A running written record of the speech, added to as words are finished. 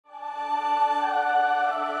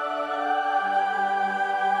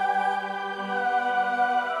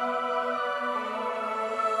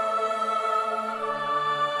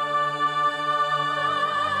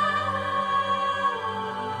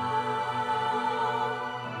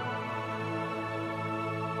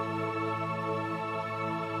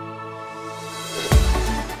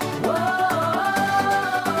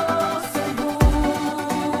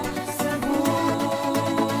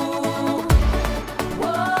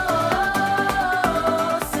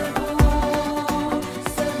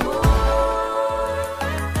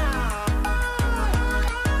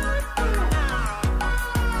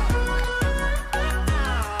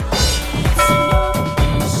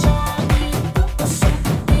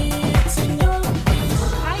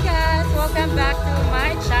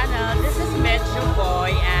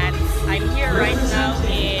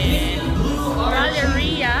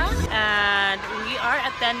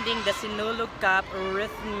attending the Sinulog Cup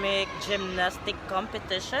Rhythmic Gymnastic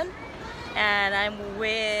Competition, and I'm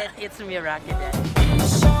with, it's me, Rocky.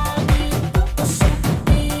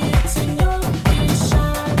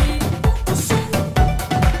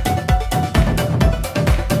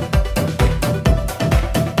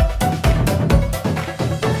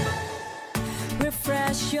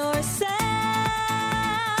 Refresh yourself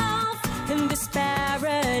in this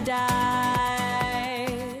paradise.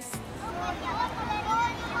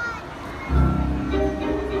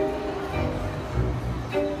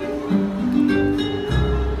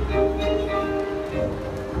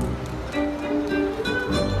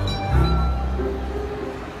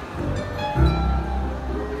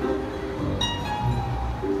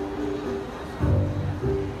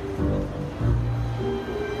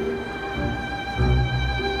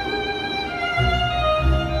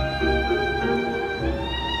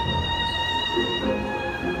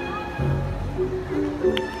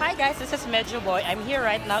 Hi guys, this is Medyo Boy. I'm here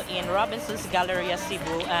right now in Robinson's Galleria,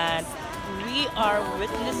 Cebu, and we are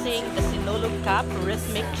witnessing the Sinulog Cup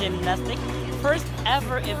Rhythmic Gymnastics, first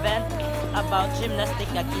ever event about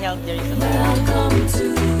gymnastics that held there in Cebu. Welcome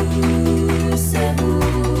to Cebu.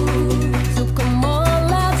 So come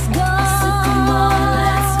on, let's go.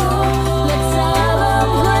 Let's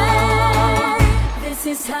celebrate. This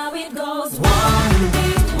is how it goes. One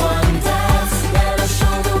beat, one dance. Let us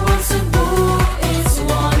show the world Cebu is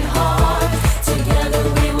one heart. Together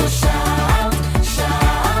we will shout,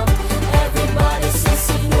 shout. Everybody say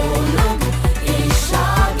Sinulog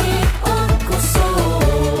ishagi ang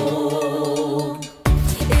kusog.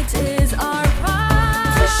 It is our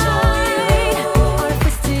pride to show you our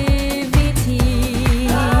festivity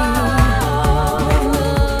with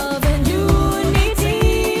love and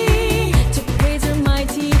unity to praise our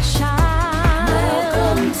mighty child.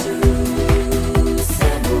 Welcome to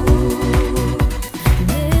Cebu.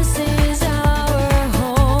 This is our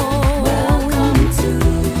home. Welcome to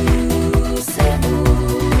Cebu.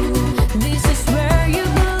 This is where you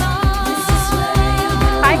belong. This is where you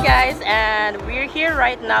belong. Hi guys, and we're here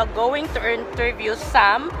right now going to interview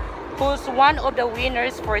Sam, who's one of the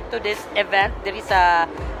winners for today's event. There is a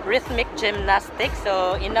rhythmic gymnastics.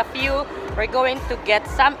 So in a few, we're going to get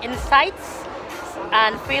some insights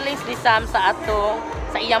and feelings ni Sam sa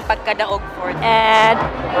iyang pagkadaog for. And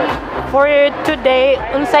for today,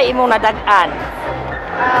 unsay imong nadag-an?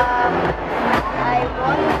 I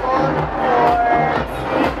won gold for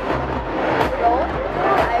road.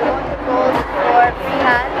 I won gold for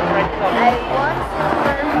freehand. I won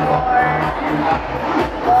silver for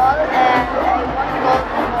ball, and I won gold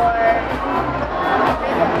for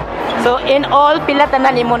ribbon. So in all, pila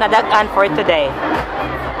tanan imo nadag-an for today?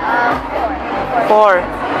 Four.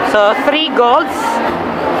 4. So 3 golds.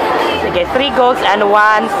 Sige, 3 golds and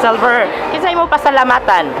 1 silver. Kinsa imo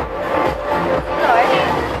pasalamatan? Lord.